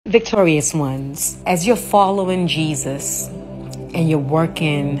Victorious ones, as you're following Jesus and you're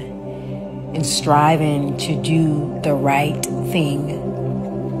working and striving to do the right thing,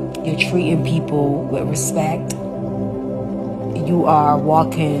 you're treating people with respect, you are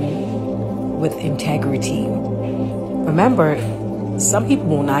walking with integrity. Remember, some people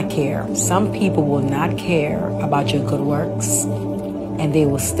will not care. Some people will not care about your good works, and they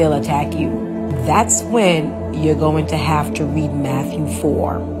will still attack you. That's when you're going to have to read Matthew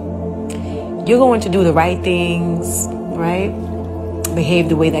 4. You're going to do the right things, right? Behave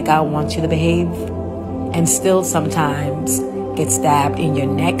the way that God wants you to behave, and still sometimes get stabbed in your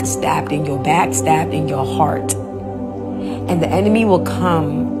neck, stabbed in your back, stabbed in your heart. And the enemy will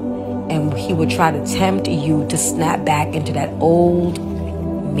come and he will try to tempt you to snap back into that old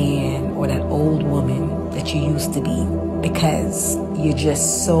man or that old woman that you used to be, because you're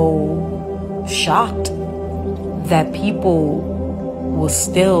just so shocked that people will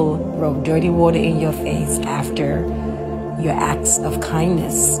still throw dirty water in your face after your acts of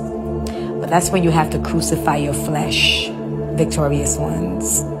kindness. But that's when you have to crucify your flesh, victorious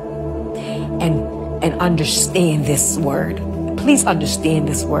ones, and understand this word. Please understand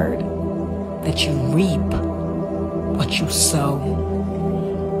this word, that you reap what you sow.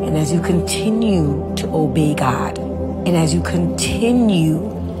 And as you continue to obey God, and as you continue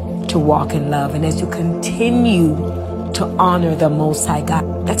to walk in love, and as you continue to honor the Most High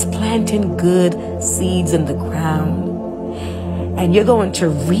God, that's planting good seeds in the ground. And you're going to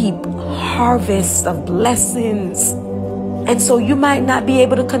reap harvests of blessings. And so you might not be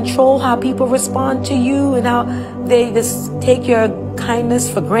able to control how people respond to you and how they just take your kindness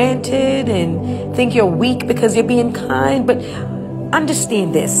for granted and think you're weak because you're being kind. But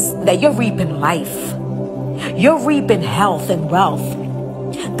understand this, that you're reaping life. You're reaping health and wealth.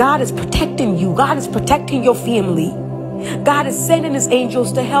 God is protecting you. God is protecting your family. God is sending his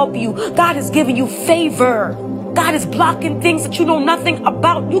angels to help you. God is giving you favor. God is blocking things that you know nothing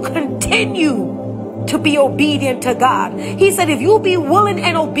about. You continue to be obedient to God. He said, if you be willing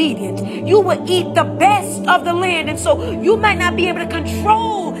and obedient, you will eat the best of the land. And so you might not be able to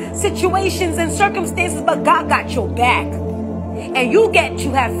control situations and circumstances, but God got your back. And you get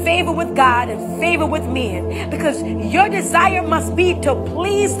to have favor with God and favor with men, because your desire must be to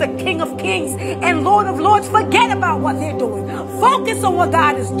please the King of Kings and Lord of Lords. Forget about what they're doing. Focus on what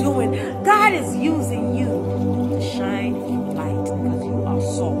God is doing. God is using you to shine your light, because you are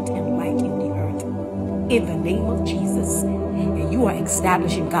salt and light in the earth. In the name of Jesus. And you are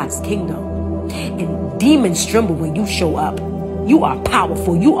establishing God's kingdom. And demons tremble when you show up. You are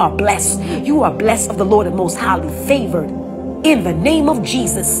powerful. You are blessed. You are blessed of the Lord and most highly favored. In the name of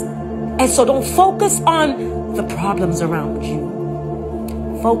Jesus. And so don't focus on the problems around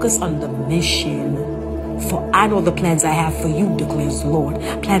you. Focus on the mission. For I know the plans I have for you, declares the Lord.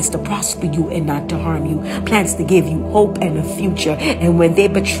 Plans to prosper you and not to harm you. Plans to give you hope and a future. And when they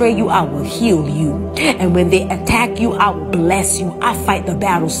betray you, I will heal you. And when they attack you, I will bless you. I fight the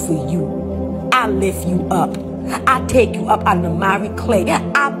battles for you. I lift you up. I take you up on the miry clay.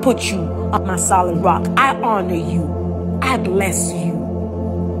 I put you on my solid rock. I honor you. I bless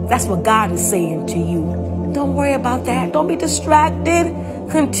you. That's what God is saying to you. Don't worry about that. Don't be distracted.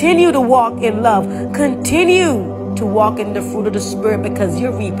 Continue to walk in love. Continue to walk in the fruit of the Spirit, because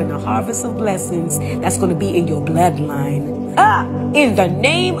you're reaping a harvest of blessings that's going to be in your bloodline. In the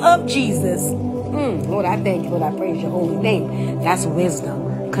name of Jesus. Lord, I thank you. Lord, I praise your holy name. That's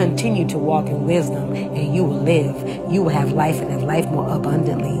wisdom. Continue to walk in wisdom, and you will live. You will have life, and have life more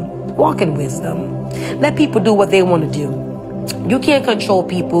abundantly. Walk in wisdom. Let people do what they want to do. You can't control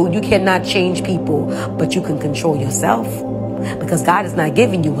people. You cannot change people, but you can control yourself. Because God is not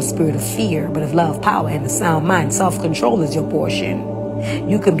giving you a spirit of fear, but of love, power, and a sound mind. Self-control is your portion.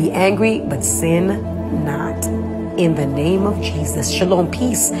 You can be angry, but sin not. In the name of Jesus. Shalom,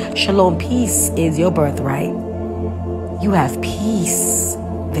 peace. Shalom, peace is your birthright. You have peace,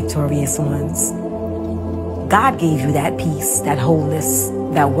 victorious ones. God gave you that peace, that wholeness,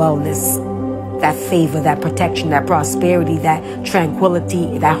 that wellness, that favor, that protection, that prosperity, that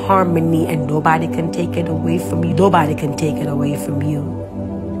tranquility, that harmony, and nobody can take it away from you. Nobody can take it away from you,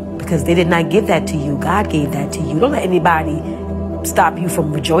 because they did not give that to you. God gave that to you. Don't let anybody stop you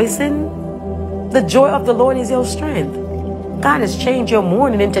from rejoicing. The joy of the Lord is your strength. God has changed your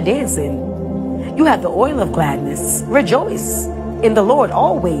mourning into dancing. You have the oil of gladness. Rejoice in the Lord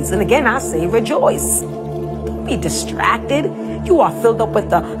always. And again, I say rejoice. Don't be distracted. You are filled up with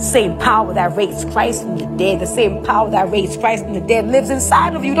the same power that raised Christ from the dead. The same power that raised Christ from the dead lives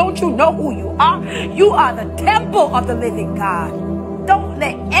inside of you. Don't you know who you are? You are the temple of the living God. Don't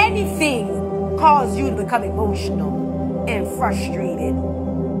let anything cause you to become emotional and frustrated.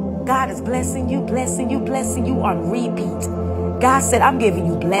 God is blessing you, blessing you, blessing you on repeat. God said, I'm giving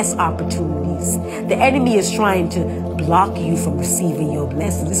you blessed opportunities. The enemy is trying to block you from receiving your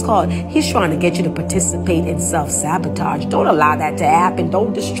blessings. He's trying to get you to participate in self-sabotage. Don't allow that to happen.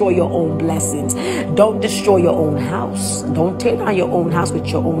 Don't destroy your own blessings. Don't destroy your own house. Don't tear down your own house with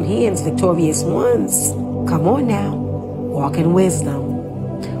your own hands, victorious ones. Come on now. Walk in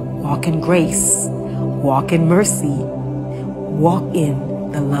wisdom. Walk in grace. Walk in mercy. Walk in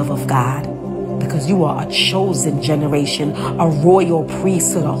the love of God. Because you are a chosen generation, a royal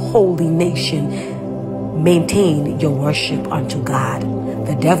priesthood, a holy nation. Maintain your worship unto God.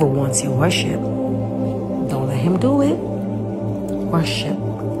 The devil wants your worship. Don't let him do it. Worship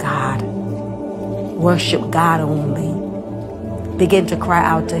God. Worship God only. Begin to cry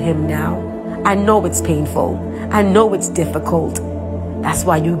out to him now. I know it's painful. I know it's difficult. That's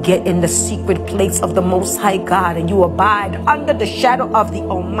why you get in the secret place of the Most High God and you abide under the shadow of the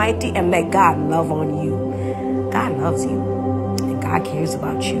Almighty and let God love on you. God loves you and God cares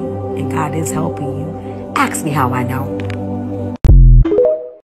about you and God is helping you. Ask me how I know.